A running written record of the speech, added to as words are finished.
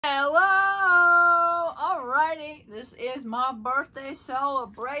Hello! Alrighty, this is my birthday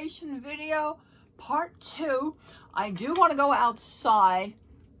celebration video, part 2. I do want to go outside,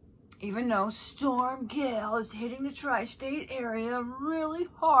 even though Storm Gale is hitting the tri-state area really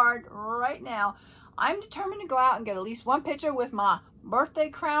hard right now. I'm determined to go out and get at least one picture with my birthday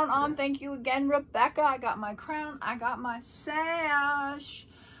crown on. Thank you again, Rebecca. I got my crown. I got my sash.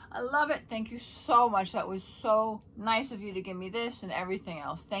 I love it. Thank you so much. That was so nice of you to give me this and everything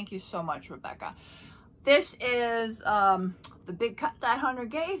else. Thank you so much, Rebecca. This is the big cut that Hunter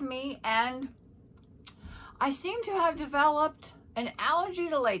gave me, and I seem to have developed an allergy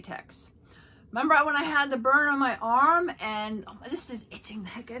to latex. Remember when I had the burn on my arm, and this is itching the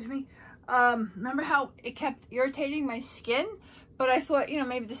heck out of me. Remember how it kept irritating my skin? But I thought, you know,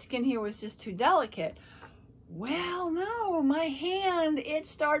 maybe the skin here was just too delicate. Well, no, my hand, it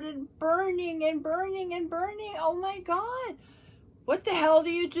started burning and burning and burning. Oh my God. What the hell do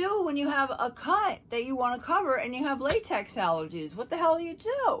you do when you have a cut that you want to cover and you have latex allergies? What the hell do you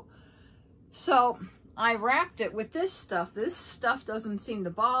do? So I wrapped it with this stuff. This stuff doesn't seem to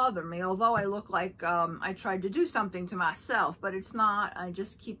bother me, although I look like I tried to do something to myself, but it's not. I'm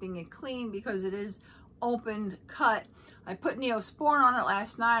just keeping it clean because it is opened cut. I put Neosporin on it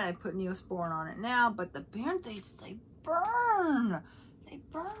last night. I put Neosporin on it now, but the Band-Aids, they burn. They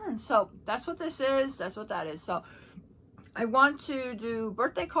burn. So that's what this is. That's what that is. So I want to do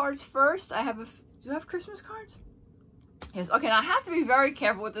birthday cards first. I have do you have Christmas cards? Yes. Okay, now I have to be very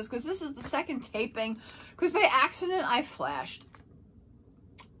careful with this because this is the second taping, because by accident I flashed.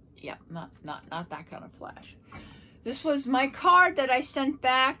 Yeah, not that kind of flash. This was my card that I sent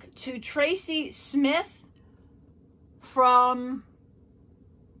back to Tracy Smith from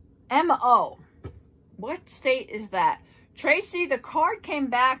MO. What state is that? Tracy, the card came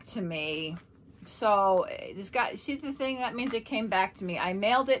back to me. So this guy, see the thing? That means it came back to me. I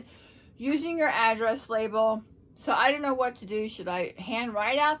mailed it using your address label. So I don't know what to do. Should I hand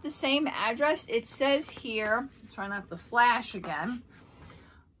write out the same address? It says here, try not to flash again.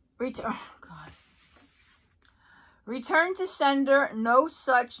 Return to sender, no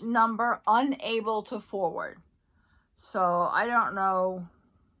such number, unable to forward. So I don't know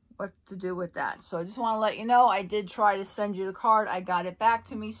what to do with that. So I just want to let you know, I did try to send you the card. I got it back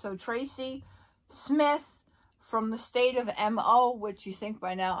to me. So Tracy Smith from the state of MO, which you think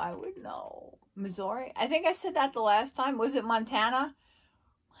by now I would know. Missouri. I think I said that the last time. Was it Montana?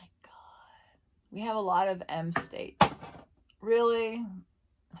 My God. We have a lot of M states. Really?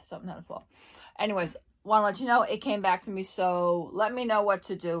 Something had a fault. Anyways, want to let you know it came back to me, so let me know what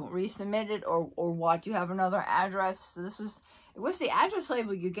to do. Resubmit it or what? You have another address? So it was the address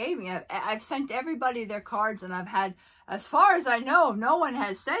label you gave me. I've sent everybody their cards, and I've had, as far as I know, no one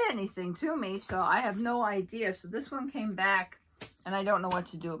has said anything to me, so I have no idea. So this one came back, and I don't know what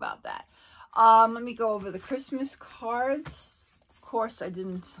to do about that. Let me go over the Christmas cards. Of course, I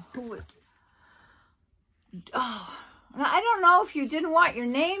didn't. Oh, I don't know if you didn't want your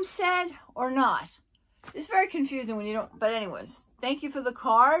name said or not. It's very confusing when you don't, but anyways, thank you for the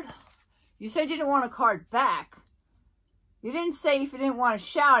card. You said you didn't want a card back. You didn't say if you didn't want a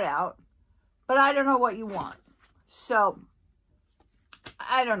shout out, but I don't know what you want. So,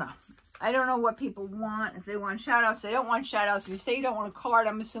 I don't know. I don't know what people want. If they want shout outs, they don't want shout outs. If you say you don't want a card,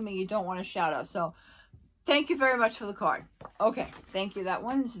 I'm assuming you don't want a shout out. So, thank you very much for the card. Okay, thank you. That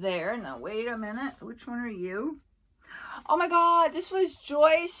one's there. Now, wait a minute. Which one are you? Oh my God, this was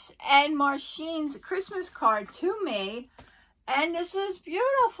Joyce and Marcine's Christmas card to me. And this is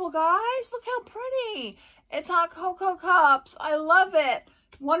beautiful, guys. Look how pretty. It's hot cocoa cups. I love it.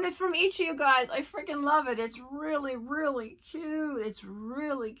 One from each of you guys. I freaking love it. It's really, really cute. It's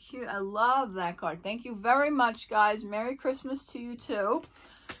really cute. I love that card. Thank you very much, guys. Merry Christmas to you, too.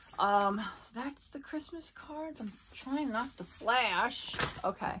 That's the Christmas cards. I'm trying not to flash.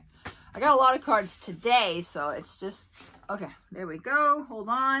 Okay. I got a lot of cards today, so it's just, okay, there we go. Hold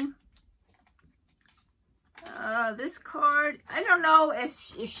on. This card, I don't know if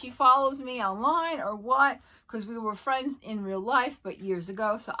she follows me online or what, because we were friends in real life, but years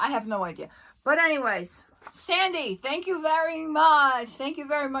ago, so I have no idea. But anyways, Sandy, thank you very much. Thank you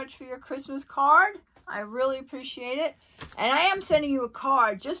very much for your Christmas card. I really appreciate it. And I am sending you a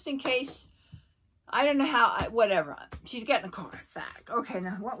card just in case. I don't know how, whatever. She's getting a card back. Okay,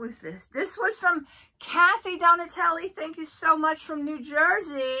 now what was this? This was from Kathy Donatelli. Thank you so much, from New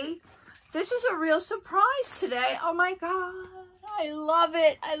Jersey. This was a real surprise today. Oh my God. I love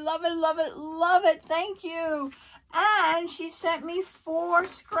it. I love it, love it, love it. Thank you. And she sent me 4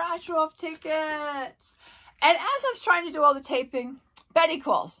 scratch-off tickets. And as I was trying to do all the taping, Betty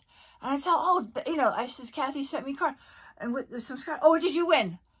calls. And I tell, oh, you know, I says, Kathy sent me a card. And with some scratch. Oh, did you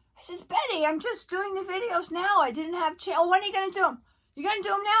win? I says, Betty, I'm just doing the videos now. I didn't have chance. Oh, when are you going to do them? You going to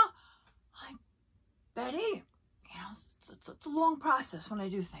do them now? Betty, you know, it's a long process when I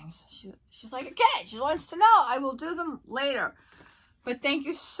do things. She's like, okay, she wants to know. I will do them later. But thank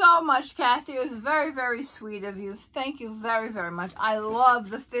you so much, Kathy. It was very, very sweet of you. Thank you very, very much. I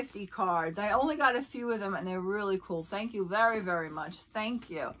love the 50 cards. I only got a few of them, and they're really cool. Thank you very, very much. Thank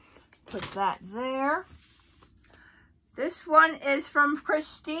you. Put that there. This one is from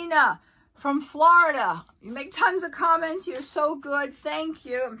Christina from Florida. You make tons of comments. You're so good. Thank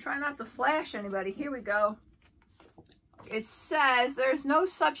you. I'm trying not to flash anybody. Here we go. It says, there's no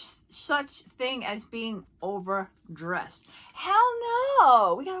such thing as being overdressed. Hell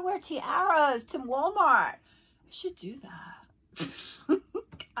no. We got to wear tiaras to Walmart. I should do that.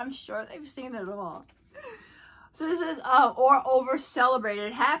 I'm sure they've seen it all. So this is, or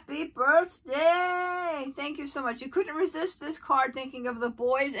over-celebrated. Happy birthday. Thank you so much. You couldn't resist this card thinking of the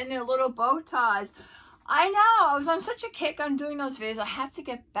boys and their little bow ties. I know. I was on such a kick on doing those videos. I have to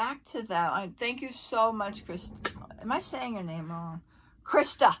get back to them. Thank you so much, Krista. Am I saying your name wrong?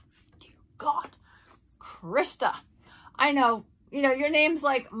 Krista. Dear God. Krista. I know. You know, your name's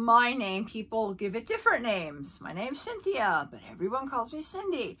like my name. People give it different names. My name's Cynthia, but everyone calls me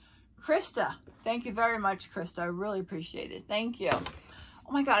Cindy. Krista. Thank you very much, Krista. I really appreciate it. Thank you.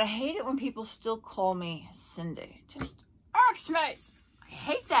 Oh my God, I hate it when people still call me Cindy. It just irks me. I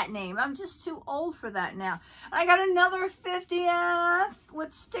hate that name. I'm just too old for that now. I got another 50th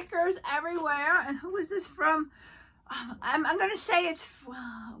with stickers everywhere. And who is this from? I'm going to say it's,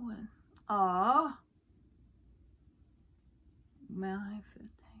 oh,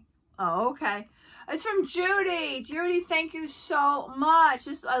 okay. It's from Judy. Judy, thank you so much.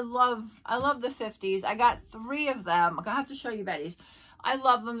 I love the 50s. I got 3 of them. I'm going to have to show you Betty's. I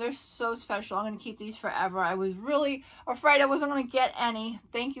love them. They're so special. I'm going to keep these forever. I was really afraid I wasn't going to get any.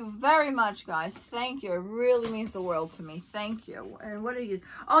 Thank you very much, guys. Thank you. It really means the world to me. Thank you. And what are you?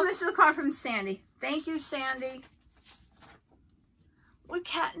 Oh, this is a card from Sandy. Thank you, Sandy. With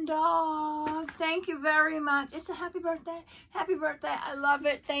cat and dog. Thank you very much. It's a happy birthday. Happy birthday. I love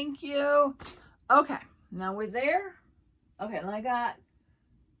it. Thank you. Okay. Now we're there. Okay. And I got...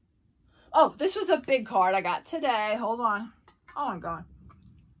 Oh, this was a big card I got today. Hold on. Oh, my God.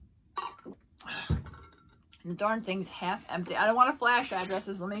 The darn thing's half empty. I don't want to flash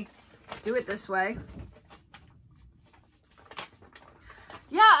addresses. Let me do it this way.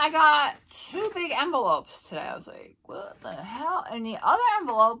 Yeah, I got 2 big envelopes today. I was like, what the hell? And the other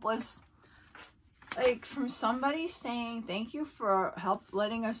envelope was like from somebody saying, thank you for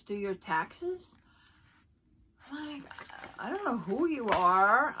letting us do your taxes. I'm like, I don't know who you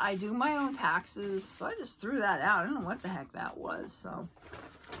are. I do my own taxes. So I just threw that out. I don't know what the heck that was. So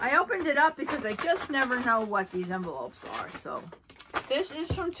I opened it up because I just never know what these envelopes are. So this is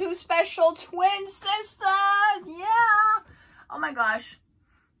from 2 special twin sisters. Yeah. Oh my gosh.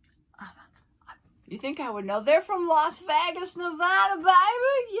 You think I would know? They're from Las Vegas, Nevada,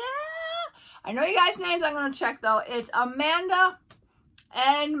 baby. Yeah. I know you guys' names. I'm going to check, though. It's Amanda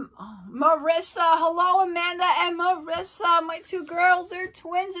and Marissa. Hello, Amanda and Marissa. My 2 girls. They're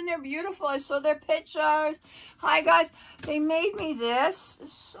twins, and they're beautiful. I saw their pictures. Hi, guys. They made me this.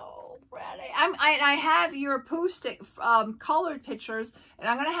 It's so pretty. I have your Pooh stick colored pictures, and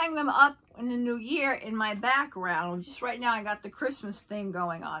I'm going to hang them up in the new year in my background. Just right now, I got the Christmas thing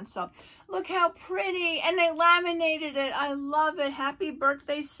going on. So look how pretty. And they laminated it. I love it. Happy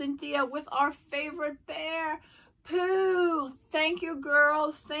birthday, Cynthia, with our favorite bear, Pooh. Thank you,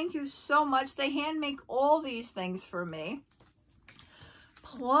 girls. Thank you so much. They hand make all these things for me.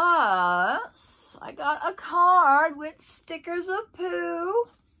 Plus, I got a card with stickers of Pooh.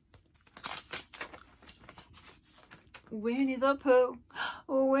 Winnie the Pooh.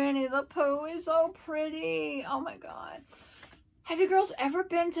 Winnie the Pooh is so pretty. Oh my God. Have you girls ever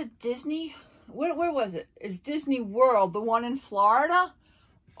been to Disney? Where was it? It's Disney World, the one in Florida.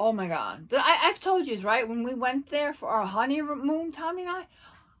 Oh my God. I've told you, right? When we went there for our honeymoon, Tommy and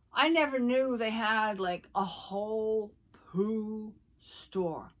I never knew they had like a whole Pooh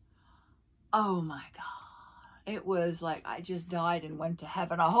store. Oh my God. It was like I just died and went to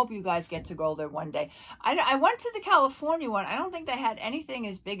heaven. I hope you guys get to go there one day. I went to the California one. I don't think they had anything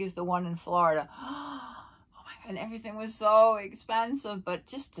as big as the one in Florida. Oh my God, and everything was so expensive. But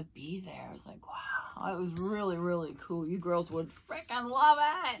just to be there, I was like, wow. It was really, really cool. You girls would freaking love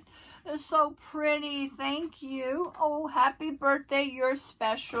it. It's so pretty. Thank you. Oh, happy birthday. You're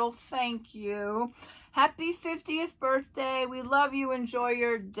special. Thank you. Happy 50th birthday. We love you. Enjoy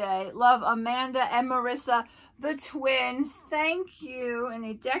your day. Love Amanda and Marissa, the twins. Thank you. And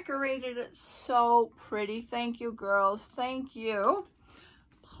they decorated it so pretty. Thank you, girls. Thank you.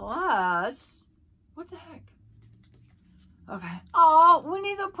 Plus, what the heck? Okay. Oh,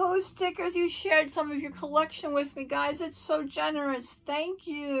 Winnie the Pooh stickers. You shared some of your collection with me, guys. It's so generous. Thank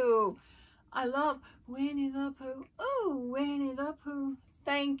you. I love Winnie the Pooh. Oh, Winnie the Pooh.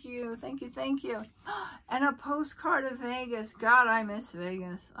 Thank you. Thank you. Thank you. And a postcard of Vegas. God, I miss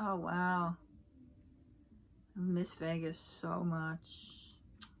Vegas. Oh, wow. I miss Vegas so much.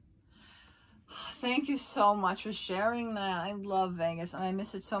 Thank you so much for sharing that. I love Vegas and I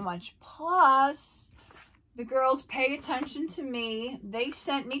miss it so much. Plus, the girls paid attention to me. They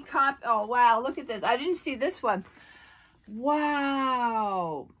sent me oh, wow. Look at this. I didn't see this one.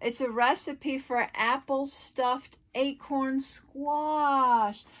 Wow. It's a recipe for apple stuffed acorn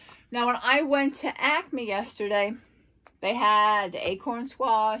squash. Now, when I went to Acme yesterday, they had acorn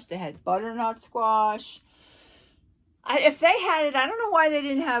squash. They had butternut squash. If they had it, I don't know why they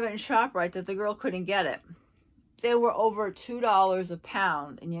didn't have it in ShopRite, that the girl couldn't get it. They were over $2 a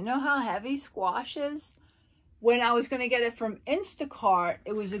pound. And you know how heavy squash is? When I was going to get it from Instacart,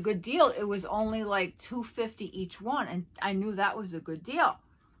 it was a good deal. It was only like $2.50 each one. And I knew that was a good deal.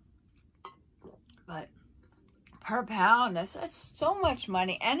 But per pound, that's so much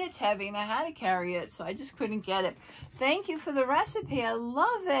money. And it's heavy and I had to carry it. So I just couldn't get it. Thank you for the recipe. I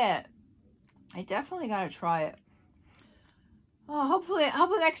love it. I definitely got to try it. Oh, hopefully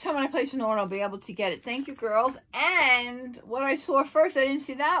next time when I place an order, I'll be able to get it. Thank you, girls. And what I saw first, I didn't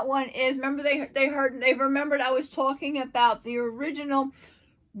see that one, is, remember they remembered I was talking about the original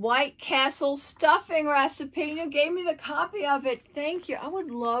White Castle stuffing recipe. You gave me the copy of it. Thank you. I would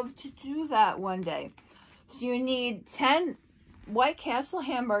love to do that one day. So you need 10 White Castle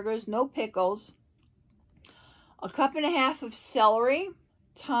hamburgers, no pickles, a cup and a half of celery,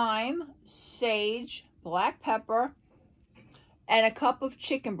 thyme, sage, black pepper, and a cup of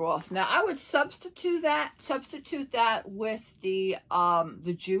chicken broth. Now, I would substitute that with the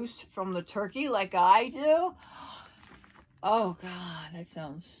juice from the turkey like I do. Oh, God, that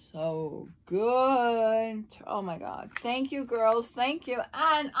sounds so good. Oh, my God. Thank you, girls. Thank you.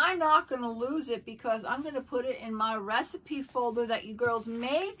 And I'm not going to lose it because I'm going to put it in my recipe folder that you girls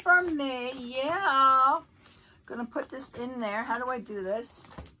made for me. Yeah. Going to put this in there. How do I do this?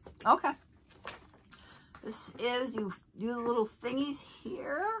 Okay. This is, you do the little thingies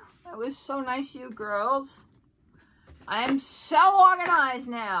here. That was so nice, you girls. I am so organized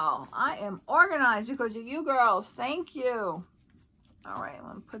now. I am organized because of you girls. Thank you. All right, I'm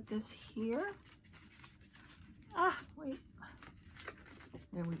going to put this here. Ah, wait.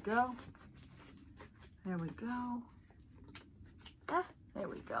 There we go. There we go. Ah, there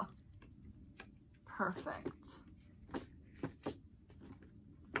we go. Perfect.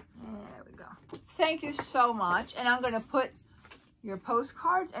 There we go. Thank you so much. And I'm going to put your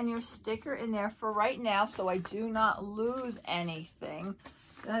postcards and your sticker in there for right now so I do not lose anything.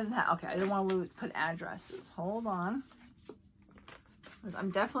 Okay, I don't want to put addresses. Hold on. I'm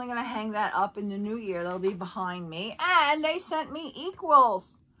definitely going to hang that up in the new year. That'll be behind me. And they sent me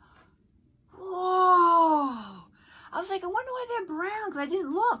equals. Whoa. I was like, I wonder why they're brown because I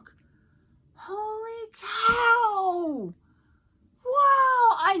didn't look. Holy cow.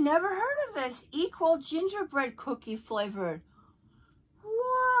 Wow, I never heard of this. Equal gingerbread cookie flavored.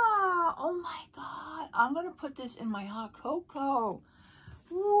 Wow, oh my God. I'm going to put this in my hot cocoa.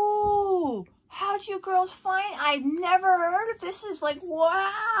 Ooh, how'd you girls find? I've never heard of this. Is like,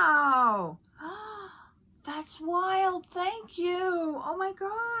 wow. That's wild. Thank you. Oh my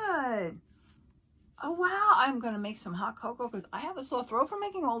God. Oh wow, I'm going to make some hot cocoa because I have a sore throat from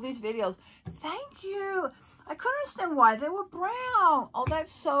making all these videos. Thank you. I couldn't understand why they were brown. Oh,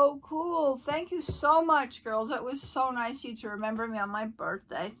 that's so cool. Thank you so much, girls. That was so nice of you to remember me on my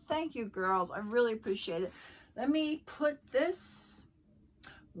birthday. Thank you, girls. I really appreciate it. Let me put this.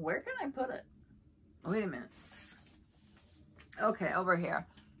 Where can I put it? Wait a minute. Okay, over here.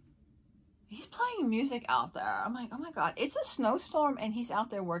 He's playing music out there. I'm like, oh my God. It's a snowstorm and he's out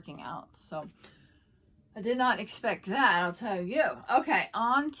there working out. So I did not expect that, I'll tell you. Okay,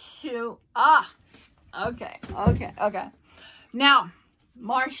 on to, okay. Now,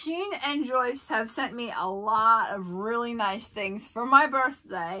 Marcine and Joyce have sent me a lot of really nice things for my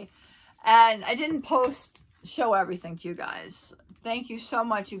birthday. And I didn't show everything to you guys. Thank you so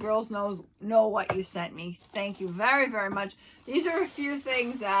much. You girls know what you sent me. Thank you very, very much. These are a few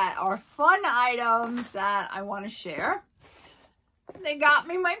things that are fun items that I want to share. They got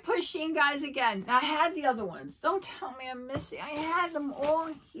me my Pusheen, guys, again. Now, I had the other ones. Don't tell me I'm missing. I had them all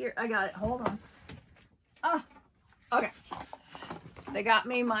here. I got it. Hold on. Okay. They got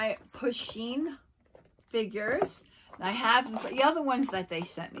me my Pusheen figures. And I have the other ones that they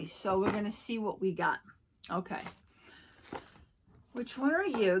sent me. So we're going to see what we got. Okay. Which one are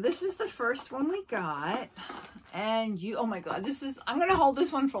you? This is the first one we got. And you, oh my God, this is, I'm going to hold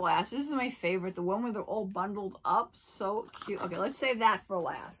this one for last. This is my favorite. The one where they're all bundled up. So cute. Okay, let's save that for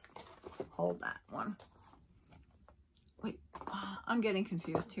last. Hold that one. Wait, I'm getting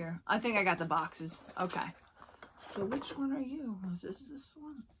confused here. I think I got the boxes. Okay. So which one are you? Is this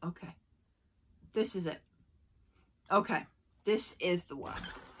one? Okay. This is it. Okay. This is the one.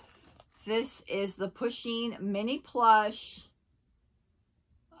 This is the Pusheen Mini Plush.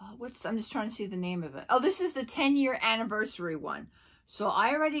 I'm just trying to see the name of it. Oh, this is the 10-year anniversary one. So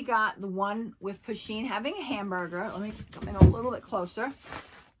I already got the one with Pusheen having a hamburger. Let me come in a little bit closer.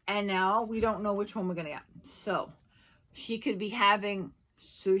 And now we don't know which one we're going to get. So she could be having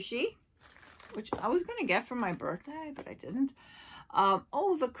sushi, which I was going to get for my birthday, but I didn't.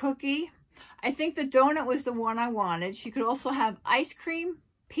 Oh, the cookie. I think the donut was the one I wanted. She could also have ice cream,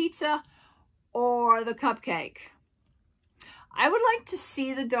 pizza, or the cupcake. I would like to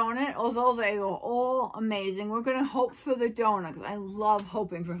see the donut, although they are all amazing. We're going to hope for the donut, because I love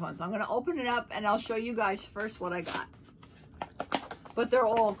hoping for fun. So I'm going to open it up, and I'll show you guys first what I got. But they're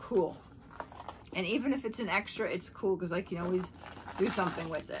all cool. And even if it's an extra, it's cool, because I can always do something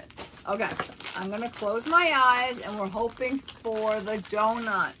with it. Okay, I'm going to close my eyes, and we're hoping for the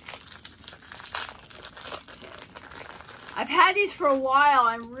donut. I've had these for a while.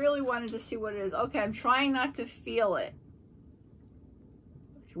 I really wanted to see what it is. Okay, I'm trying not to feel it.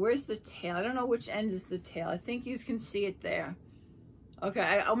 Where's the tail? I don't know which end is the tail. I think you can see it there.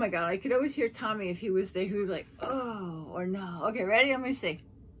 Okay. Oh my God. I could always hear Tommy if he was there. He would be like, oh, or no. Okay. Ready? Let me see.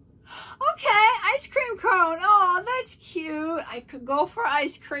 Okay. Ice cream cone. Oh, that's cute. I could go for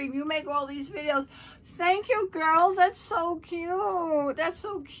ice cream. You make all these videos. Thank you, girls. That's so cute. That's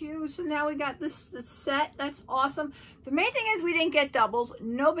so cute. So now we got this set. That's awesome. The main thing is we didn't get doubles.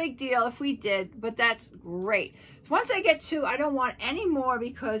 No big deal if we did, but that's great. So once I get two, I don't want any more,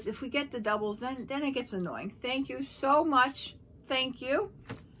 because if we get the doubles, then it gets annoying. Thank you so much. Thank you.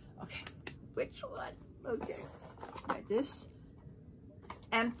 Okay, which one? Okay, right, this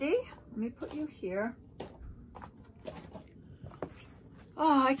empty. Let me put you here.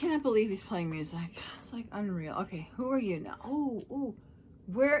 Oh, I cannot believe he's playing music. It's like unreal. Okay, who are you now? Oh,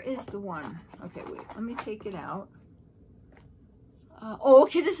 where is the one? Okay, wait, let me take it out. Oh,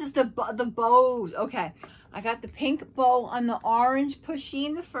 okay, this is the bows. Okay, I got the pink bow on the orange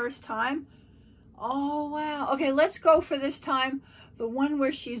Pusheen the first time. Oh, wow. Okay, let's go for this time. The one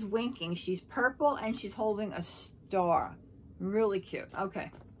where she's winking. She's purple and she's holding a star. Really cute.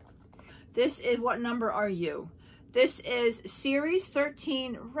 Okay. This is, what number are you? This is Series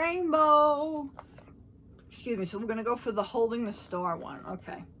 13 Rainbow. Excuse me. So we're going to go for the holding the star one.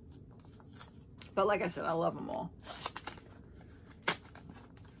 Okay. But like I said, I love them all.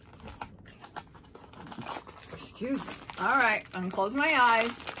 Excuse me. All right. I'm going to close my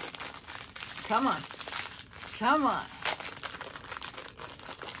eyes. Come on. Come on.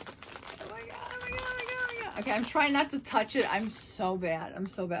 Oh my God, oh my God, oh my God, oh my God. Okay, I'm trying not to touch it. I'm so bad. I'm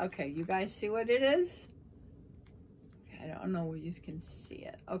so bad. Okay, you guys see what it is? Okay, I don't know where you can see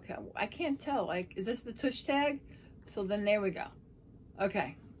it. Okay, I can't tell. Like, is this the tush tag? So then there we go.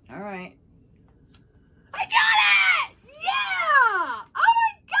 Okay, all right. I got it! Yeah! Oh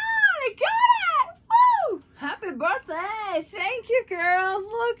my God, I got it! Woo! Happy birthday! Thank you, girls.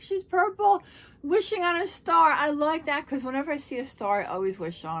 Look, she's purple, wishing on a star. I like that, because whenever I see a star, I always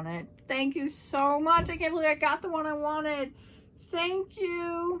wish on it. Thank you so much. I can't believe I got the one I wanted. Thank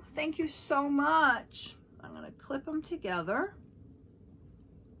you. Thank you so much. I'm going to clip them together.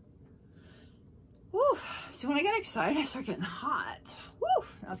 Woo. See, when I get excited, I start getting hot. Woo.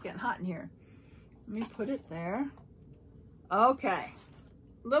 Now it's getting hot in here. Let me put it there. Okay.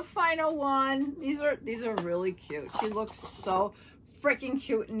 The final one. These are really cute. She looks so freaking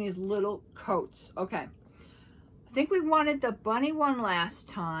cute in these little coats. Okay. I think we wanted the bunny one last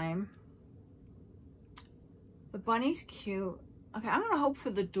time. The bunny's cute. Okay, I'm going to hope for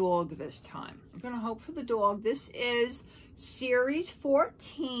the dog this time. I'm going to hope for the dog. This is Series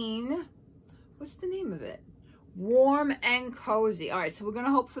 14. What's the name of it? Warm and Cozy. All right, so we're going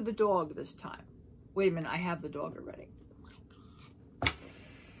to hope for the dog this time. Wait a minute, I have the dog already.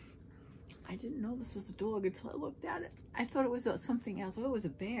 I didn't know this was a dog until I looked at it. I thought it was something else. I thought it was a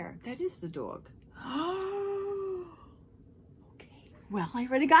bear. That is the dog. Okay. Well, I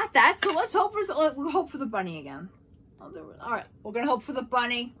already got that. So let's hope we'll hope for the bunny again. Oh, all right. We're going to hope for the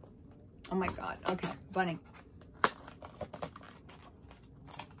bunny. Oh, my God. Okay. Bunny.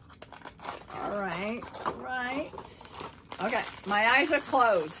 All right. All right. Okay. My eyes are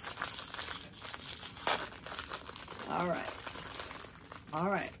closed. All right. All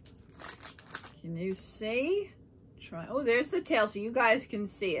right. Can you see? try. Oh, there's the tail so you guys can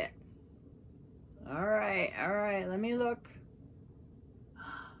see it. All right. Let me look.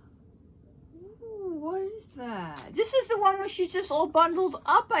 Ooh, what is that? This is the one where she's just all bundled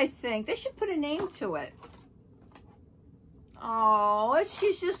up, I think. They should put a name to it. Oh,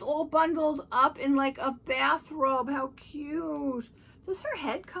 she's just all bundled up in like a bathrobe. How cute. Does her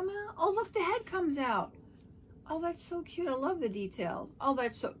head come out? Oh, look, the head comes out. Oh, that's so cute. I love the details. Oh,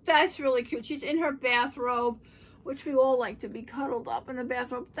 that's really cute. She's in her bathrobe, which we all like to be cuddled up in the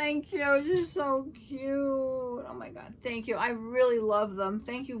bathrobe. Thank you. This is so cute. Oh my God. Thank you. I really love them.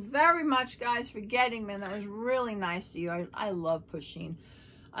 Thank you very much, guys, for getting them. That was really nice of you. I love Pusheen.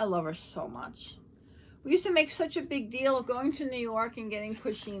 I love her so much. We used to make such a big deal of going to New York and getting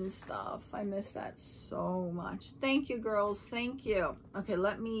Pusheen stuff. I miss that so much. Thank you, girls. Thank you. Okay,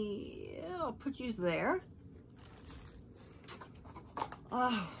 I'll put you there.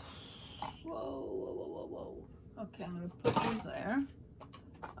 Oh, whoa. Okay, I'm going to put you there.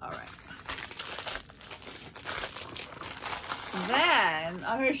 All right. Then,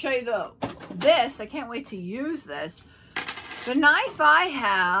 I'm going to show you this. I can't wait to use this. The knife I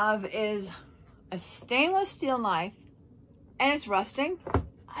have is a stainless steel knife, and it's rusting.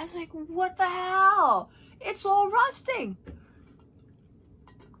 I was like, what the hell? It's all rusting.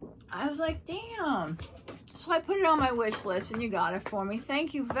 I was like, damn. So I put it on my wish list, and you got it for me.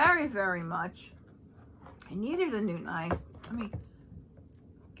 Thank you very, very much. I needed a new knife. Let me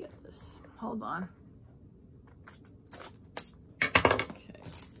get this. Hold on. Okay.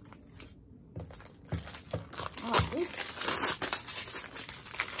 Oh, oops.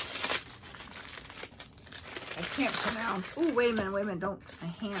 I can't pronounce. Oh, wait a minute. Don't. My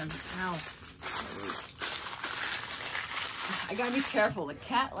hand. Ow. I gotta be careful. The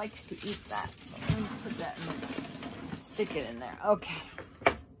cat likes to eat that. So let me put that in there. Stick it in there. Okay.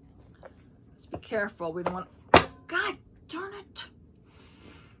 Let's be careful. We don't want. God darn it.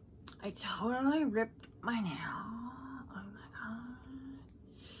 I totally ripped my nail. Oh my God.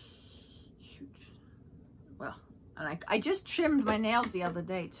 Shoot. Well, and I just trimmed my nails the other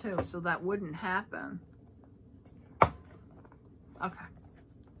day too, so that wouldn't happen. Okay.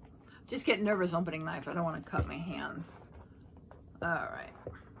 Just get nervous opening knife. I don't want to cut my hand. All right.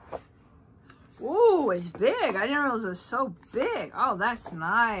 Ooh, it's big. I didn't realize it was so big. Oh, that's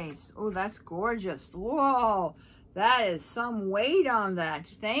nice. Oh, that's gorgeous. Whoa, that is some weight on that.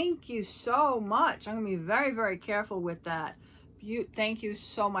 Thank you so much. I'm going to be very, very careful with that. Thank you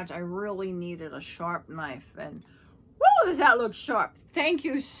so much. I really needed a sharp knife. And woo, does that look sharp? Thank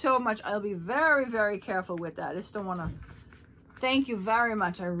you so much. I'll be very, very careful with that. I just don't want to. Thank you very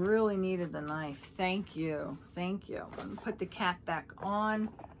much. I really needed the knife. Thank you. Thank you. I'm going to put the cap back on.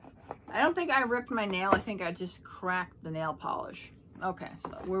 I don't think I ripped my nail. I think I just cracked the nail polish. Okay,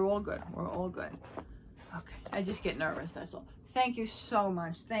 so we're all good. We're all good. Okay, I just get nervous, that's all. Thank you so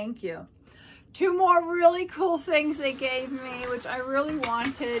much. Thank you. 2 more really cool things they gave me, which I really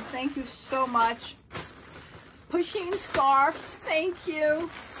wanted. Thank you so much. Pusheen scarves. Thank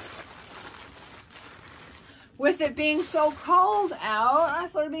you. With it being so cold out, I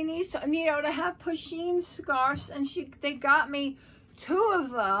thought it'd be neat to have Pusheen scarves, and they got me 2 of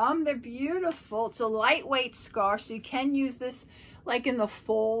them. They're beautiful. It's a lightweight scarf, so you can use this like in the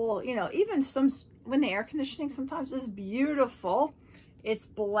fall, you know, even when the air conditioning sometimes is beautiful. It's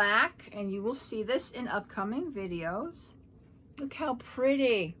black, and you will see this in upcoming videos. Look how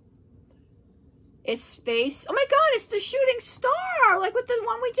pretty. It's space. Oh my God, it's the shooting star, like with the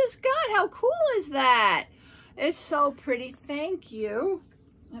one we just got. How cool is that? It's so pretty. Thank you.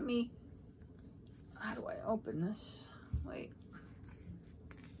 How do I open this? Wait.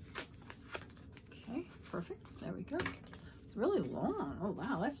 Okay, perfect. There we go. It's really long. Oh,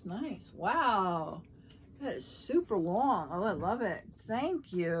 wow, that's nice. Wow. That is super long. Oh, I love it.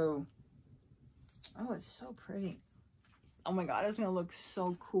 Thank you. Oh, it's so pretty. Oh my God, it's going to look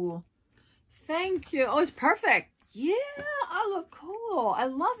so cool. Thank you. Oh, it's perfect. Yeah, I look cool. I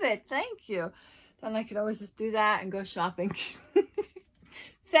love it. Thank you. Then I could always just do that and go shopping.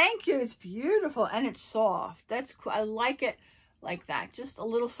 Thank you. It's beautiful and it's soft. That's cool. I like it like that. Just a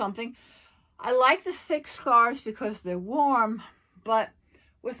little something. I like the thick scarves because they're warm, but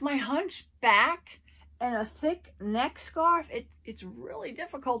with my hunched back and a thick neck scarf, it's really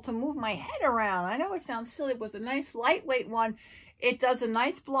difficult to move my head around. I know it sounds silly, but with a nice lightweight one, it does a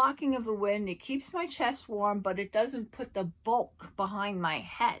nice blocking of the wind. It keeps my chest warm, but it doesn't put the bulk behind my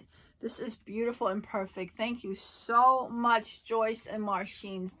head. This is beautiful and perfect. Thank you so much, Joyce and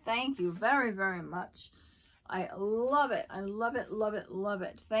Marcine. Thank you very, very much. I love it. I love it, love it, love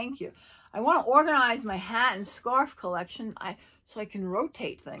it. Thank you. I want to organize my hat and scarf collection so I can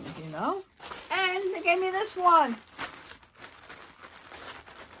rotate things, you know? And they gave me this one.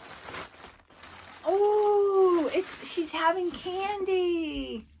 Oh, she's having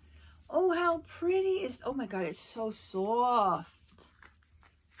candy. Oh, how pretty is, oh my God, it's so soft.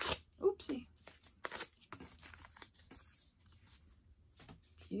 Oopsie.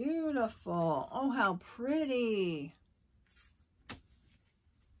 Beautiful. Oh, how pretty.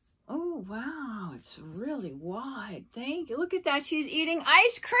 Oh, wow. It's really wide. Thank you. Look at that. She's eating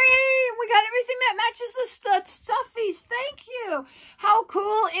ice cream. We got everything that matches the stuffies. Thank you. How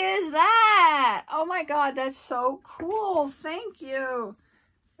cool is that? Oh, my God. That's so cool. Thank you.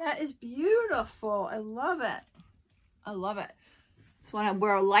 That is beautiful. I love it. I love it. So when I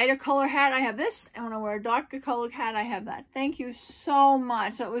wear a lighter color hat, I have this. And when I wear a darker colored hat, I have that. Thank you so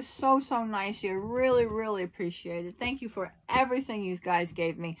much. That was so, so nice. You really, really appreciate it. Thank you for everything you guys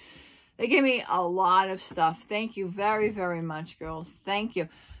gave me. They gave me a lot of stuff. Thank you very, very much, girls. Thank you.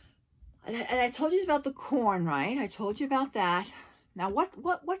 And I told you about the corn, right? I told you about that. Now,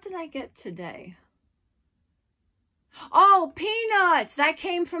 what did I get today? Oh, peanuts! That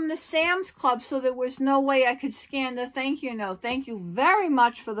came from the Sam's Club, so there was no way I could scan the thank you note. Thank you very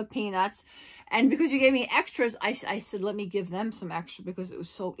much for the peanuts. And because you gave me extras, I said, let me give them some extra because it was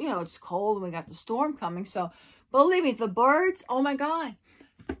so, you know, it's cold and we got the storm coming. So, believe me, the birds, oh my God.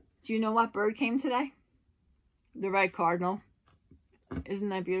 Do you know what bird came today? The red cardinal. Isn't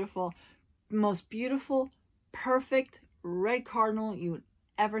that beautiful? The most beautiful, perfect red cardinal you would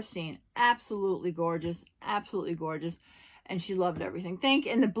ever seen. Absolutely gorgeous. Absolutely gorgeous. And she loved everything.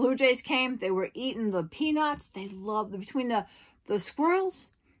 And the blue jays came. They were eating the peanuts. They loved between the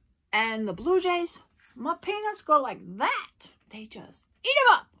squirrels and the blue jays. My peanuts go like that. They just eat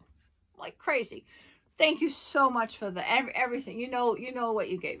them up like crazy. Thank you so much for everything. You know what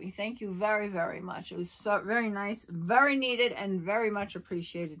you gave me. Thank you very, very much. It was so very nice, very needed, and very much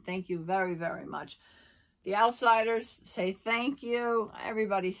appreciated. Thank you very, very much. The outsiders say thank you.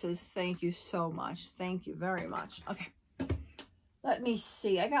 Everybody says thank you so much. Thank you very much. Okay. Let me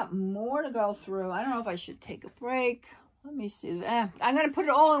see. I got more to go through. I don't know if I should take a break. Let me see. I'm going to put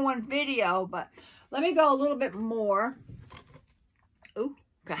it all in one video, but let me go a little bit more. Ooh,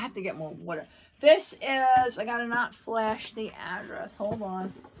 I have to get more water. This is, I got to not flash the address. Hold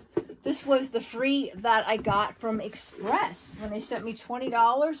on. This was the free that I got from Express when they sent me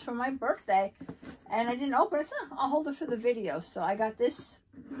 $20 for my birthday. And I didn't open it. So I'll hold it for the video. So I got this.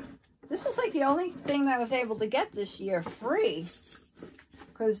 This was like the only thing I was able to get this year free.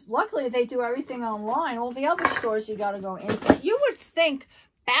 Because luckily they do everything online. All the other stores you got to go in. You would think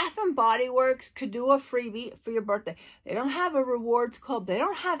Bath and Body Works could do a freebie for your birthday. They don't have a rewards club. They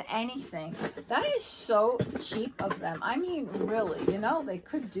don't have anything. That is so cheap of them. I mean, really, you know, they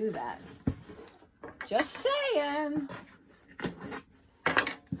could do that. Just saying.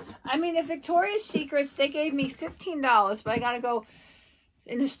 I mean, at Victoria's Secrets, they gave me $15, but I got to go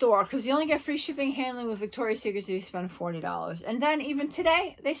in the store because you only get free shipping and handling with Victoria's Secrets if you spend $40. And then even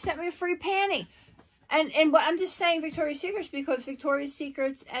today, they sent me a free panty. And what I'm just saying Victoria's Secrets because Victoria's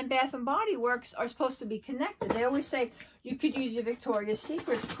Secrets and Bath and Body Works are supposed to be connected. They always say you could use your Victoria's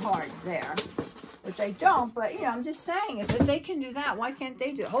Secrets card there, which I don't. But, you know, I'm just saying if they can do that, why can't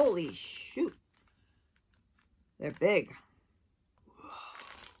they do it? Holy shoot. They're big.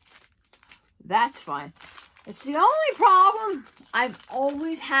 That's fine. It's the only problem I've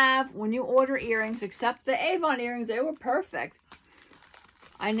always have when you order earrings, except the Avon earrings. They were perfect.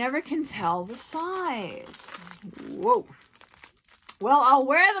 I never can tell the size. Whoa. Well, I'll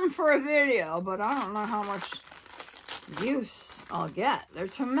wear them for a video, but I don't know how much use I'll get. They're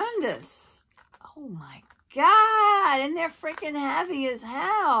tremendous. Oh my God. And they're freaking heavy as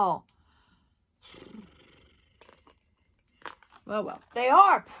hell. Well. They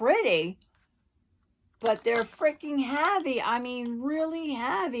are pretty, but they're freaking heavy. I mean, really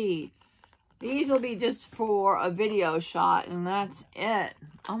heavy. These will be just for a video shot, and that's it.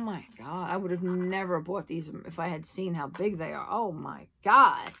 Oh, my God. I would have never bought these if I had seen how big they are. Oh, my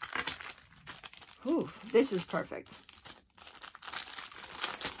God. Whew, this is perfect.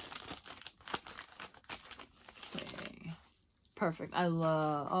 Okay. Perfect. I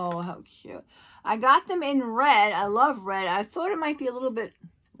love, oh, how cute. I got them in red. I love red. I thought it might be a little bit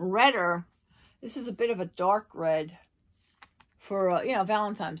redder. This is a bit of a dark red. For, you know,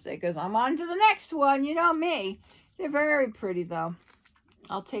 Valentine's Day, because I'm on to the next one. You know me. They're very pretty, though.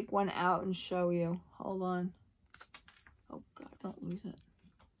 I'll take one out and show you. Hold on. Oh, God, don't lose it.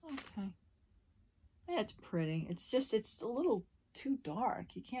 Okay. Yeah, it's pretty. It's just, it's a little too dark.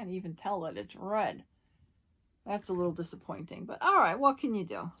 You can't even tell that it's red. That's a little disappointing, but all right, what can you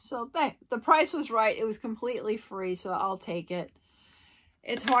do? So the price was right. It was completely free, so I'll take it.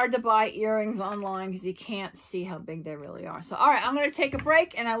 It's hard to buy earrings online because you can't see how big they really are. So, all right, I'm going to take a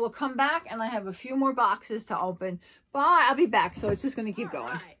break, and I will come back, and I have a few more boxes to open. Bye. I'll be back, so it's just going to keep going.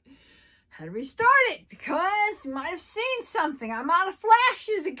 Right. Had to restart it because you might have seen something. I'm out of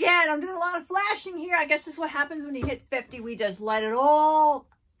flashes again. I'm doing a lot of flashing here. I guess this is what happens when you hit 50. We just let it all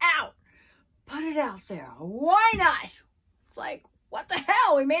out. Put it out there. Why not? It's like, what the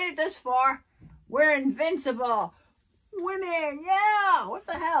hell? We made it this far. We're invincible. Winning. Yeah. What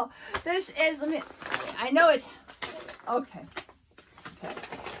the hell? This is, I know it's, okay.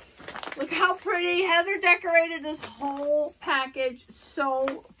 Look how pretty. Heather decorated this whole package.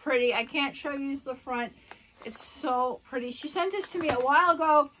 So pretty. I can't show you the front. It's so pretty. She sent this to me a while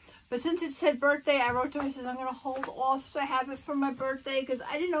ago. But since it said birthday, I wrote to her and said, I'm going to hold off so I have it for my birthday because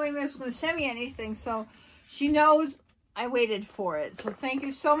I didn't know anybody was going to send me anything. So she knows I waited for it. So thank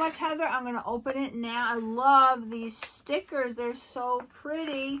you so much, Heather. I'm going to open it now. I love these stickers. They're so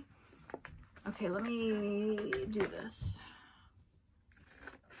pretty. Okay, let me do this.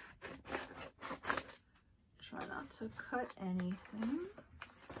 Try not to cut anything.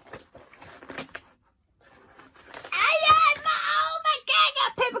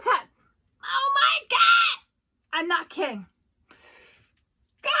 Paper cut. Oh my God. I'm not kidding.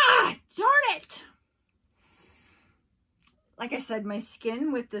 God darn it. Like I said, my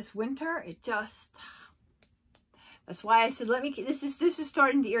skin with this winter, it just, that's why I said, this is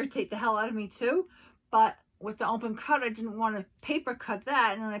starting to irritate the hell out of me too. But with the open cut, I didn't want to paper cut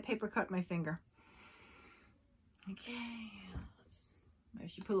that. And then I paper cut my finger. Okay. Maybe I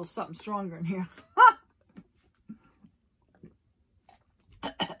should put a little something stronger in here.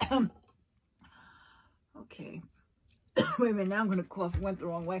 Okay. Wait a minute, now I'm going to cough. It went the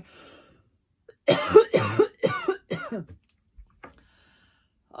wrong way.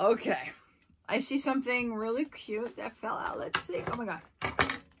 Okay. I see something really cute that fell out. Let's see. Oh my God.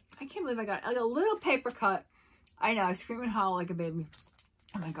 I can't believe I got it. Like a little paper cut. I know, I scream and howl like a baby.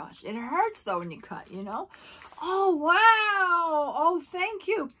 Oh my gosh. It hurts though when you cut, you know? Oh, wow. Oh, thank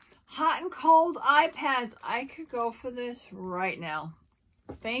you. Hot and cold iPads. I could go for this right now.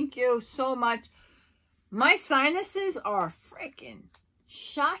 Thank you so much. My sinuses are freaking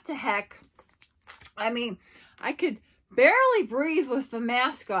shot to heck. I mean, I could barely breathe with the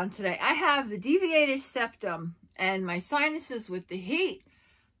mask on today. I have the deviated septum and my sinuses with the heat.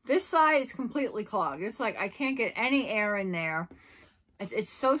 This side is completely clogged. It's like I can't get any air in there.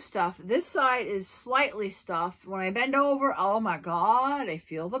 It's so stuffed. This side is slightly stuffed. When I bend over, oh my God, I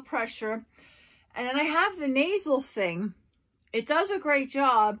feel the pressure. And then I have the nasal thing. It does a great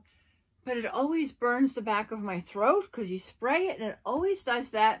job, but it always burns the back of my throat because you spray it and it always does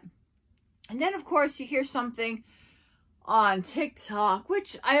that. And then, of course, you hear something on TikTok,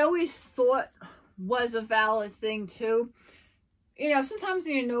 which I always thought was a valid thing too. You know, sometimes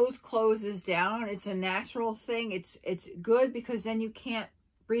when your nose closes down, it's a natural thing. It's good because then you can't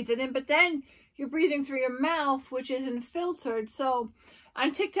breathe it in, but then you're breathing through your mouth, which isn't filtered. So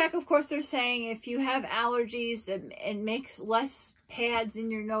on TikTok, of course, they're saying if you have allergies, it makes less pads in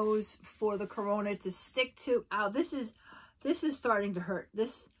your nose for the corona to stick to. Ow, this is starting to hurt.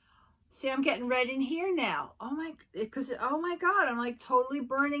 See, I'm getting red in here now. Oh my God, I'm like totally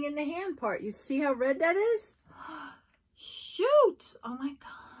burning in the hand part. You see how red that is? Shoot! Oh my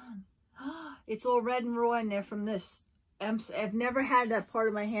God. It's all red and raw in there from this. I've never had that part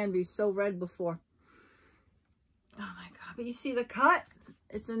of my hand be so red before. Oh my God. But you see the cut?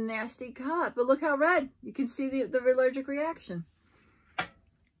 It's a nasty cut. But look how red. You can see the allergic reaction. Oh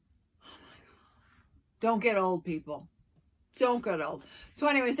my God. Don't get old, people. Don't get old. So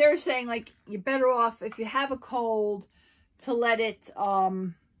anyways, they were saying like you're better off if you have a cold to let it,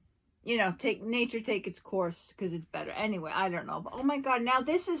 you know, nature take its course because it's better. Anyway, I don't know. But oh my God, now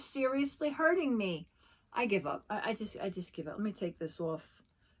this is seriously hurting me. I give up. I just give up. Let me take this off.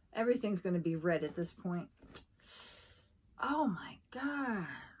 Everything's going to be red at this point. Oh my God.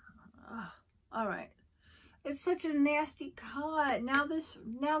 Oh, all right. It's such a nasty cut. Now this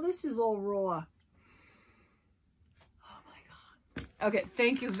is all raw. Oh my God. Okay,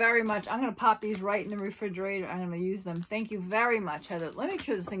 thank you very much. I'm going to pop these right in the refrigerator. I'm going to use them. Thank you very much, Heather. Let me make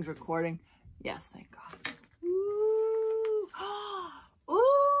sure this thing's recording. Yes, thank God. Ooh.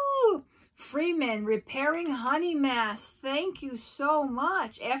 Ooh. Freeman Repairing Honey Mask. Thank you so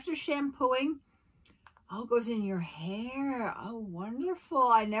much. After shampooing, oh, it goes in your hair. Oh, wonderful.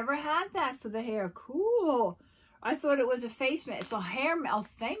 I never had that for the hair. Cool. I thought it was a face mask. So hair, oh,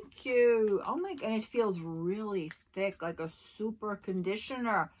 thank you. Oh my God, and it feels really thick, like a super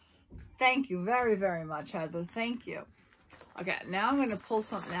conditioner. Thank you very, very much, Heather. Thank you. Okay, now I'm going to pull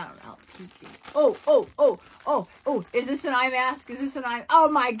something out. Oh, is this an eye mask? Is this an eye?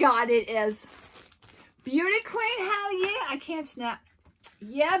 Oh my God, it is. Beauty Queen, hell yeah. I can't snap.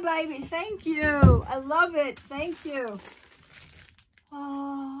 Yeah, baby, thank you. I love it. Thank you.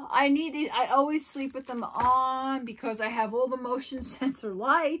 Oh, I need these. I always sleep with them on because I have all the motion sensor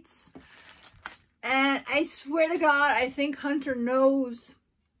lights. And I swear to God, I think Hunter knows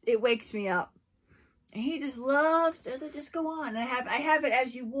it wakes me up. And he just loves to just go on. I have it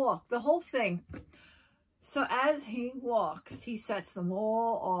as you walk, the whole thing. So as he walks, he sets them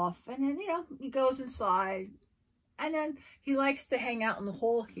all off. And then, you know, he goes inside. And then he likes to hang out in the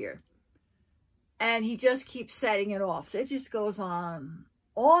hall here. And he just keeps setting it off. So it just goes on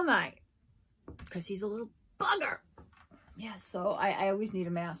all night. Because he's a little bugger. Yeah, so I always need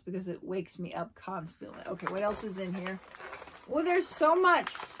a mask because it wakes me up constantly. Okay, what else is in here? Well, there's so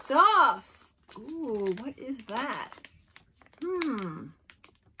much stuff. Ooh, what is that? I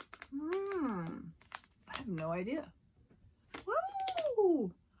have no idea.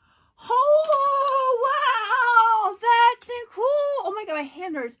 Woo! Oh, wow! That's cool! Oh my God, my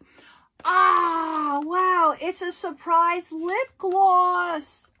hand hurts. Ah, wow! It's a surprise lip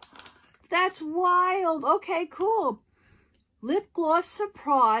gloss. That's wild. Okay, cool. Lip gloss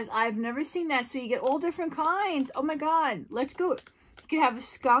surprise. I've never seen that. So you get all different kinds. Oh my God. Let's go. You can have a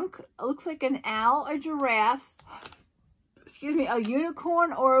skunk. It looks like an owl, a giraffe. Excuse me, a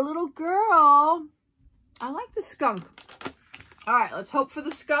unicorn, or a little girl. I like the skunk. All right, let's hope for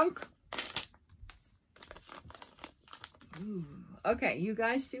the skunk. Ooh. Okay, you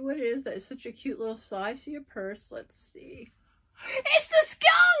guys see what it is? That is such a cute little size for your purse. Let's see. It's the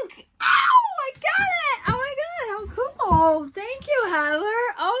skunk! Oh, I got it! Oh my God, how cool! Thank you, Heather.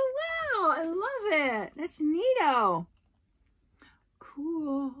 Oh wow, I love it. That's neato.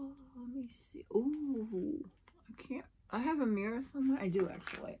 Cool. Let me see. Ooh, I can't. I have a mirror somewhere. I do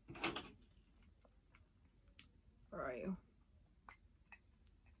actually. Where are you?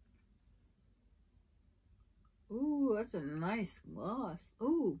 Ooh, that's a nice gloss.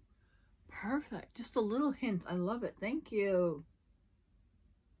 Ooh, perfect. Just a little hint. I love it. Thank you.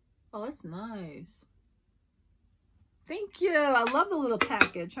 Oh, that's nice. Thank you. I love the little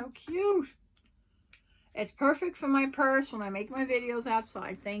package. How cute. It's perfect for my purse when I make my videos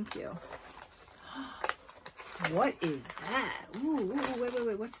outside. Thank you. What is that? Ooh,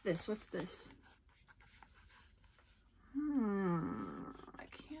 wait. What's this? What's this? I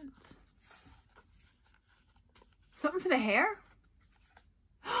can't. Something for the hair?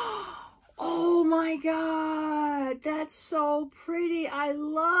 Oh my God, that's so pretty. I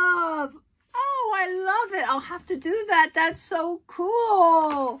love it. I'll have to do that. That's so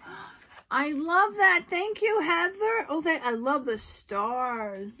cool. I love that. Thank you, Heather. Oh, I love the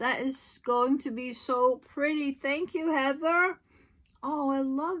stars. That is going to be so pretty. Thank you, Heather. Oh, I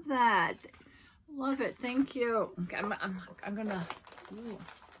love that. Love it. Thank you. Okay, I'm gonna. Ooh.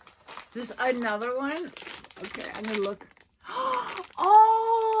 Is this another one? Okay, I'm gonna look.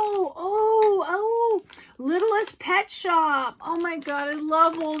 Oh, Littlest Pet Shop. Oh my God, I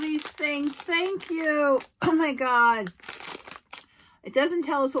love all these things. Thank you. Oh my God. It doesn't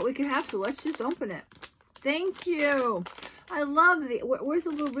tell us what we can have, so let's just open it. Thank you. I love the, where's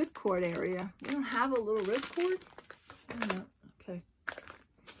the little ripcord area? We don't have a little ripcord? Okay.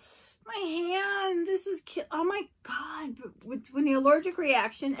 My hand, this is cute. Oh my God, when the allergic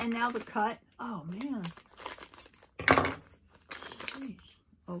reaction and now the cut. Oh man.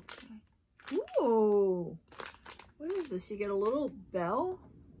 Okay. Ooh. What is this? You get a little bell?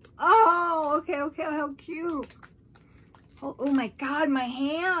 Oh, okay. How cute. Oh my God, my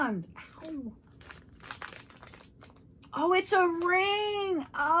hand. Ow. Oh, it's a ring.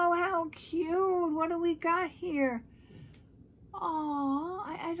 Oh, how cute. What do we got here? Oh,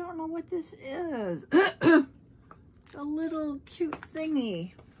 I don't know what this is. A little cute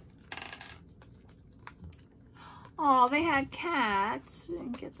thingy. Oh, they had cats.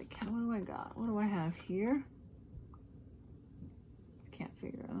 Didn't get the cat. What do I got? What do I have here? Can't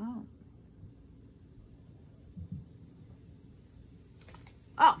figure it out.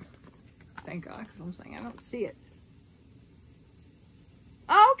 Oh, thank God, because I'm saying I don't see it.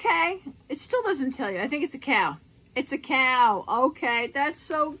 Okay, it still doesn't tell you. I think it's a cow. It's a cow. Okay, that's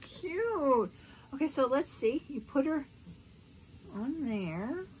so cute. Okay, so let's see. You put her on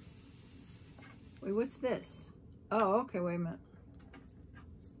there. Wait, what's this? Oh, okay, wait a minute.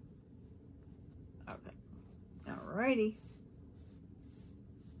 Okay. Alrighty.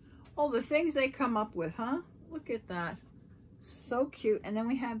 Oh, the things they come up with, huh? Look at that. So cute. And then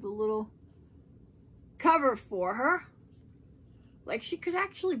we have the little cover for her. Like she could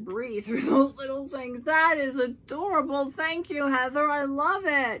actually breathe through those little things. That is adorable. Thank you, Heather. I love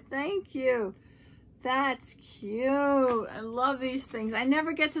it. Thank you. That's cute. I love these things. I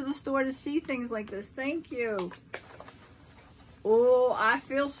never get to the store to see things like this. Thank you. Oh, I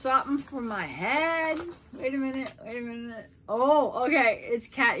feel something for my head. Wait a minute. Wait a minute. Oh, okay. It's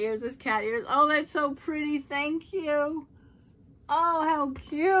cat ears. It's cat ears. Oh, that's so pretty. Thank you. Oh, how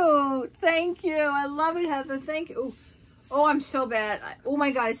cute. Thank you. I love it, Heather. Thank you. Ooh. Oh, I'm so bad. Oh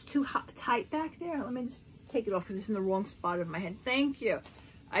my God, it's too tight back there. Let me just take it off because it's in the wrong spot of my head. Thank you.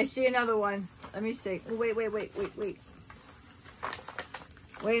 I see another one. Let me see. Oh, wait. Wait a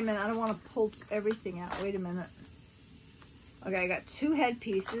minute. I don't want to pull everything out. Wait a minute. Okay, I got 2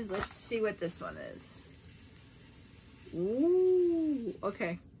 headpieces. Let's see what this one is. Ooh,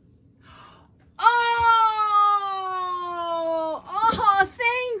 okay. Oh,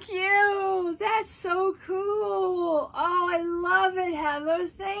 thank you. That's so cool. Oh, I love it, Heather.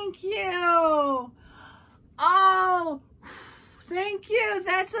 Thank you. Oh, thank you.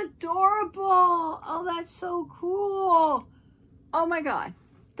 That's adorable. Oh, that's so cool. Oh my God.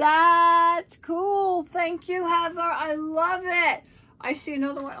 That's cool. Thank you, Heather. I love it. I see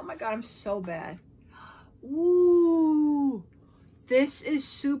another one. Oh my God, I'm so bad. Ooh. This is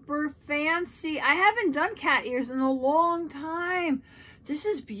super fancy. I haven't done cat ears in a long time. This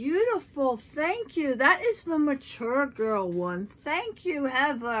is beautiful. Thank you. That is the mature girl one. Thank you,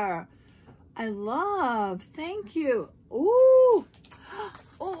 Heather. I love. Thank you. Ooh.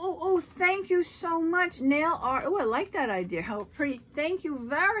 Oh, thank you so much. Nail art. Oh, I like that idea. How pretty. Thank you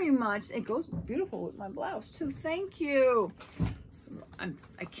very much. It goes beautiful with my blouse, too. Thank you. I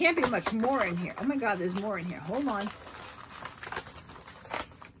can't be much more in here. Oh, my God, there's more in here. Hold on.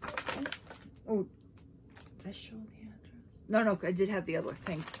 Oh, did I show the address? No, I did have the other.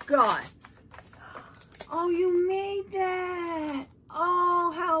 Thank God. Oh, you made that.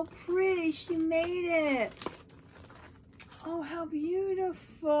 Oh, how pretty. She made it. Oh, how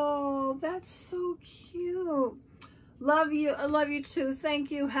beautiful. That's so cute. Love you. I love you too.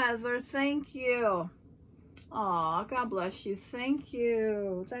 Thank you, Heather. Thank you. Aw, God bless you. Thank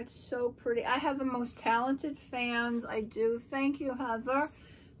you. That's so pretty. I have the most talented fans. I do. Thank you, Heather.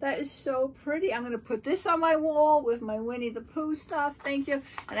 That is so pretty. I'm going to put this on my wall with my Winnie the Pooh stuff. Thank you.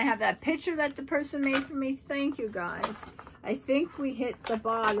 And I have that picture that the person made for me. Thank you, guys. I think we hit the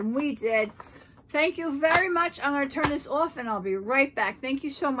bottom. We did. Thank you very much. I'm going to turn this off and I'll be right back. Thank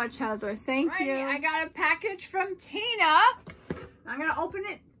you so much, Heather. Thank you. I got a package from Tina. I'm going to open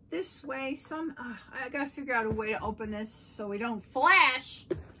it this way. I got to figure out a way to open this so we don't flash.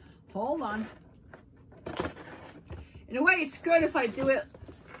 Hold on. In a way, it's good if I do it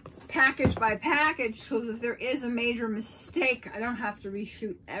package by package, because if there is a major mistake, I don't have to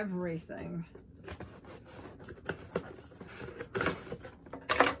reshoot everything.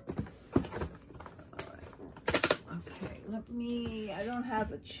 I don't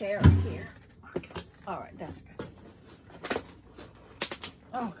have a chair here. Okay. All right, that's good.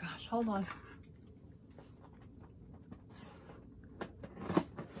 Oh gosh, hold on.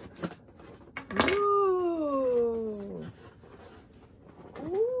 Ooh.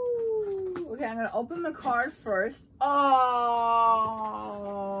 Ooh. Okay, I'm gonna open the card first. Oh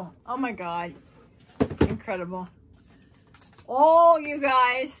my God. Incredible. All you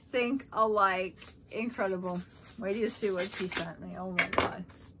guys think alike. Incredible. Wait till you see what she sent me. Oh my God.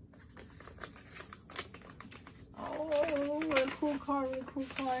 Oh, what a cool card, what a cool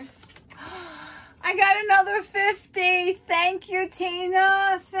card. I got another 50. Thank you,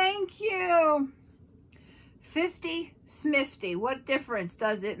 Tina. Thank you. 50 Smifty. What difference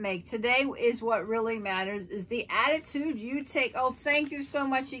does it make? Today is what really matters, is the attitude you take. Oh, thank you so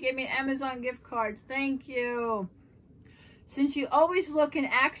much. You gave me an Amazon gift card. Thank you. Since you always look and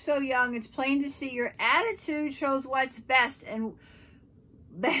act so young, it's plain to see your attitude shows what's best and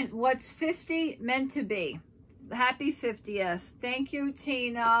what's 50 meant to be. Happy 50th. Thank you,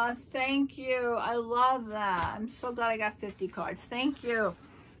 Tina. Thank you. I love that. I'm so glad I got 50 cards. Thank you.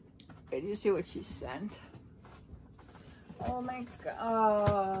 Wait, you see what she sent. Oh my God.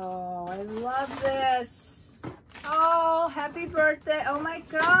 Oh, I love this. Oh, happy birthday. Oh my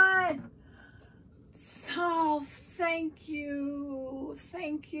God. So thank you.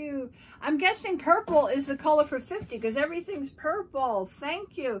 Thank you. I'm guessing purple is the color for 50 because everything's purple.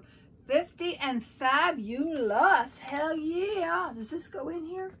 Thank you. 50 and fabulous. Hell yeah. Does this go in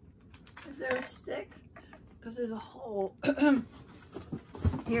here? Is there a stick? Because there's a hole.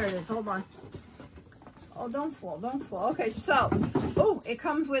 Here it is. Hold on. Oh, don't fall. Don't fall. Okay, so, oh, it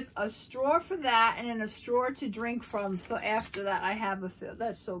comes with a straw for that and then a straw to drink from. So after that, I have a fill.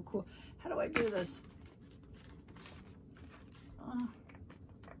 That's so cool. How do I do this?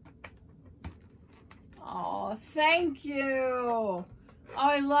 Oh, thank you. Oh,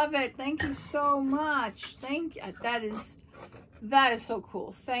 I love it. Thank you so much. Thank you. That is so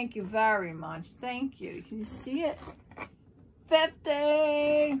cool. Thank you very much. Thank you. Can you see it?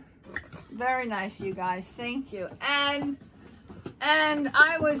 50. Very nice, you guys. Thank you. And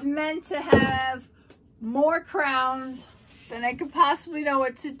I was meant to have more crowns than I could possibly know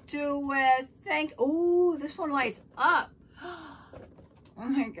what to do with. Oh, this one lights up. Oh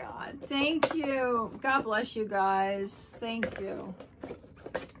my God. Thank you. God bless you guys. Thank you.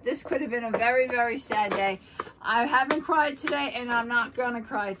 This could have been a very, very sad day. I haven't cried today, and I'm not gonna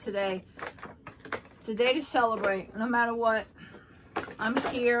cry today. It's a day to celebrate, no matter what. I'm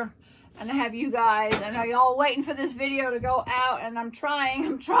here, and I have you guys. I know y'all waiting for this video to go out, and I'm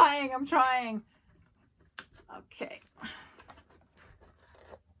trying. Okay.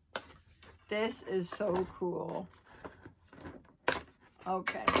 This is so cool.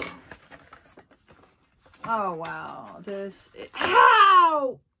 Okay. Oh, wow.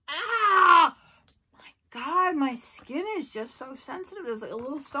 Ow! Ow! My God, my skin is just so sensitive. There's like a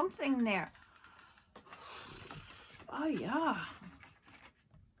little something there. Oh, yeah.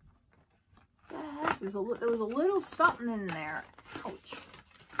 There was a little something in there. Ouch.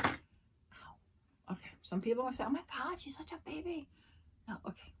 Ow. Okay. Some people are going to say, oh, my God, she's such a baby. No,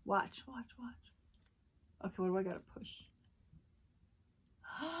 okay. Watch. Okay, what do I got to push?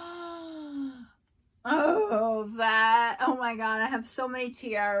 Oh my God, I have so many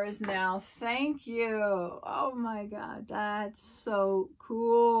tiaras now. Thank you. Oh my God, that's so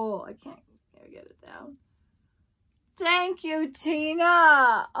cool. I can't get it down. Thank you,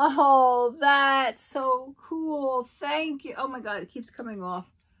 Tina. Oh, that's so cool. Thank you. Oh my God, it keeps coming off.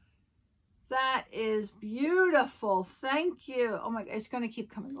 That is beautiful. Thank you. Oh my God, it's going to keep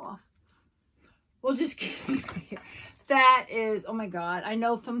coming off. We'll just keep it here. That is, oh my God, I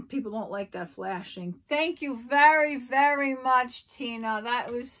know some people don't like that flashing. Thank you very, very much, Tina. That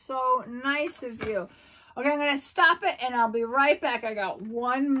was so nice of you. Okay, I'm going to stop it, and I'll be right back. I got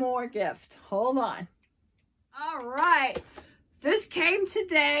one more gift. Hold on. All right. This came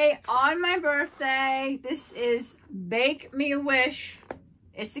today on my birthday. This is Bake Me a Wish.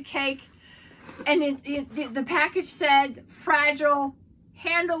 It's a cake. And the package said, fragile,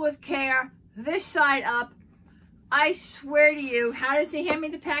 handle with care, this side up. I swear to you, how does he hand me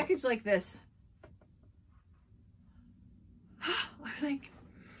the package like this? I'm like,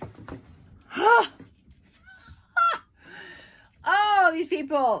 oh, these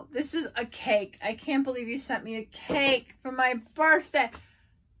people, this is a cake. I can't believe you sent me a cake for my birthday.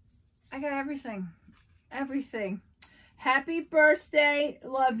 I got everything. Everything. Happy birthday.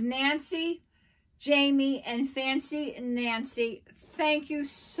 Love, Nancy, Jamie, and Fancy Nancy. Thank you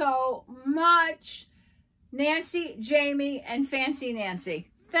so much. Nancy, Jamie, and Fancy Nancy.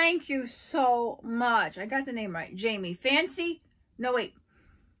 Thank you so much. I got the name right. Jamie. Fancy? No, wait.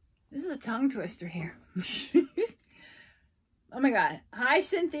 This is a tongue twister here. Oh my God. Hi,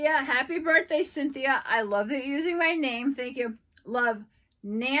 Cynthia. Happy birthday, Cynthia. I love that you're using my name. Thank you. Love,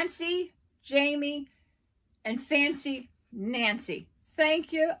 Nancy, Jamie, and Fancy Nancy.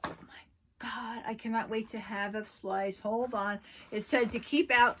 Thank you. Oh my God. I cannot wait to have a slice. Hold on. It said to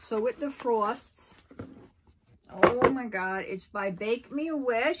keep out, so with the frosts. Oh my God, it's by Bake Me a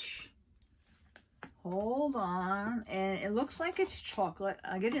Wish. Hold on. And it looks like it's chocolate.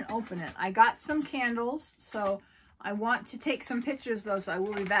 I didn't open it. I got some candles, so I want to take some pictures though, so I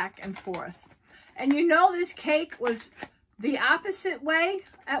will be back and forth. And you know this cake was the opposite way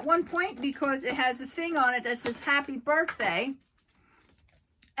at one point because it has a thing on it that says happy birthday.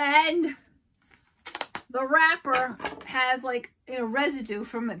 And the wrapper has like, you know, residue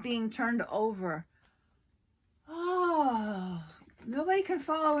from it being turned over. Oh, nobody can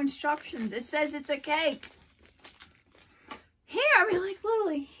follow instructions. It says it's a cake. Here, I mean, like,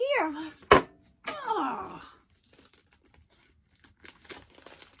 literally, here. Oh.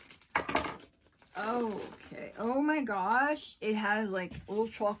 Okay. Oh, my gosh. It has, like, little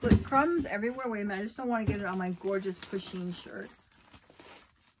chocolate crumbs everywhere. Wait a minute. I just don't want to get it on my gorgeous Pusheen shirt.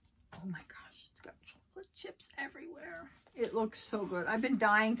 Oh, my gosh. It's got chocolate chips everywhere. It looks so good. I've been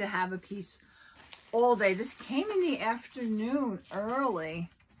dying to have a piece all day. This came in the afternoon early.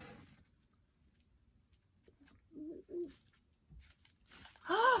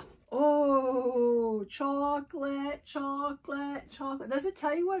 Oh, chocolate. Does it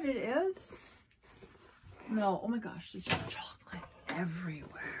tell you what it is? No. Oh my gosh, there's chocolate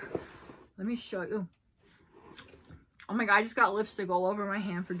everywhere. Let me show you. Oh my God, I just got lipstick all over my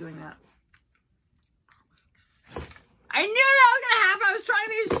hand for doing that. I knew that was going to happen. I was trying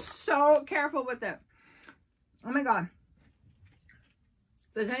to be so careful with it. Oh my God.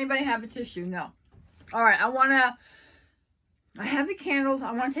 Does anybody have a tissue? No. All right, I have the candles.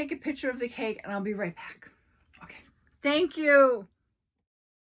 I want to take a picture of the cake, and I'll be right back. Okay. Thank you.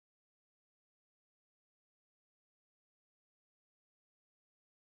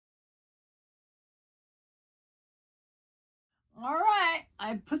 All right,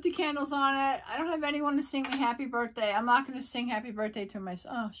 I put the candles on it. I don't have anyone to sing me happy birthday. I'm not going to sing happy birthday to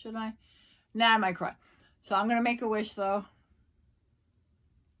myself. Oh, should I? Nah, I might cry. So I'm going to make a wish, though.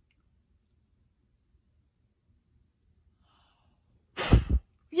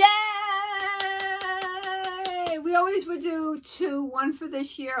 Yay! We always would do two, one for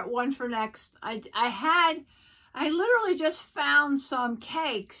this year, one for next. I literally just found some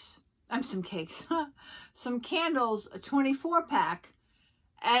cakes. Some candles, a 24 pack,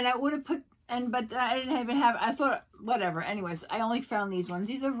 and I would have put, but I didn't even have, I thought, whatever. Anyways, I only found these ones.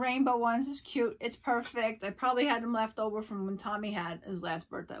 These are rainbow ones. It's cute. It's perfect. I probably had them left over from when Tommy had his last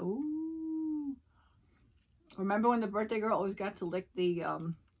birthday. Ooh. Remember when the birthday girl always got to lick the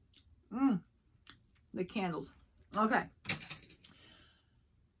candles. Okay.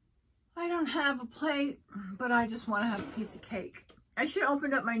 I don't have a plate, but I just want to have a piece of cake. I should have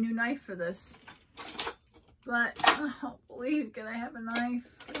opened up my new knife for this. But, oh, please, can I have a knife?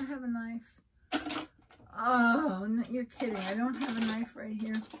 Can I have a knife? Oh, you're kidding. I don't have a knife right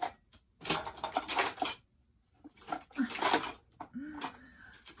here.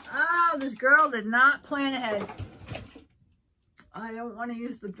 Oh, this girl did not plan ahead. I don't want to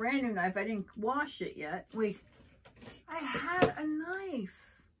use the brand new knife. I didn't wash it yet. Wait, I had a knife.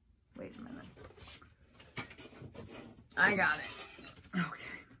 Wait a minute. I got it. Okay.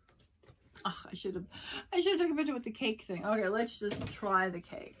 Oh, I should have taken a picture with the cake thing. Okay, let's just try the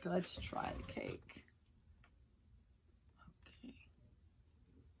cake. Let's try the cake. Okay.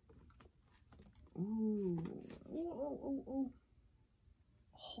 Ooh. Ooh.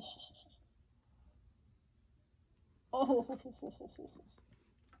 Oh.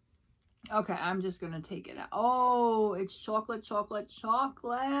 Okay, I'm just gonna take it out. Oh, it's chocolate, chocolate,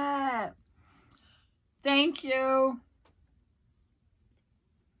 chocolate. Thank you.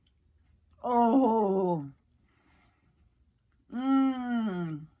 Oh.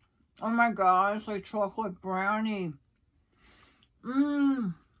 Oh my God, it's like chocolate brownie.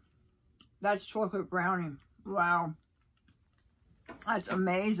 That's chocolate brownie. Wow. That's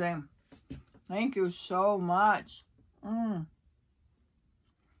amazing. Thank you so much.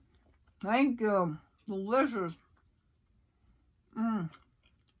 Thank you. Delicious.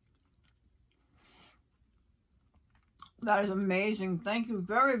 That is amazing. Thank you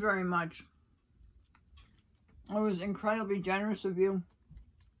very, very much. It was incredibly generous of you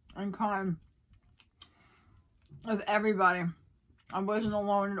and kind of everybody. I wasn't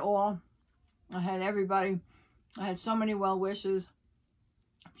alone at all. I had everybody. I had so many well wishes,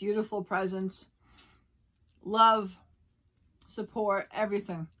 beautiful presents, love, support,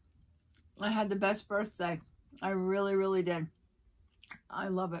 everything. I had the best birthday. I really, really did. I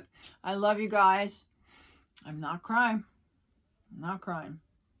love it. I love you guys. I'm not crying. I'm not crying.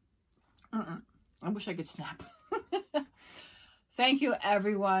 I wish I could snap. Thank you,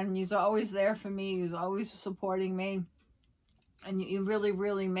 everyone. You're always there for me. You're always supporting me. And you really,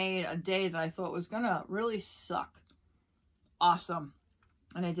 really made a day that I thought was going to really suck. Awesome.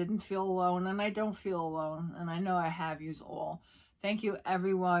 And I didn't feel alone, and I don't feel alone. And I know I have you all. Thank you,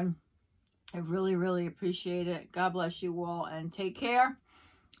 everyone. I really, really appreciate it. God bless you all, and take care.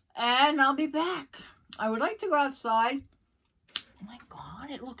 And I'll be back. I would like to go outside. Oh my God,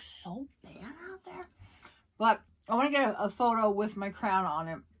 it looks so bad out there. But I want to get a photo with my crown on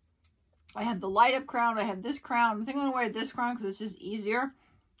it. I have the light up crown. I have this crown. I think I'm going to wear this crown because it's just easier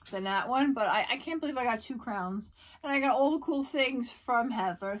than that one. But I can't believe I got two crowns. And I got all the cool things from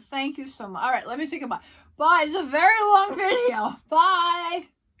Heather. Thank you so much. All right, let me say goodbye. Bye. It's a very long video. Bye.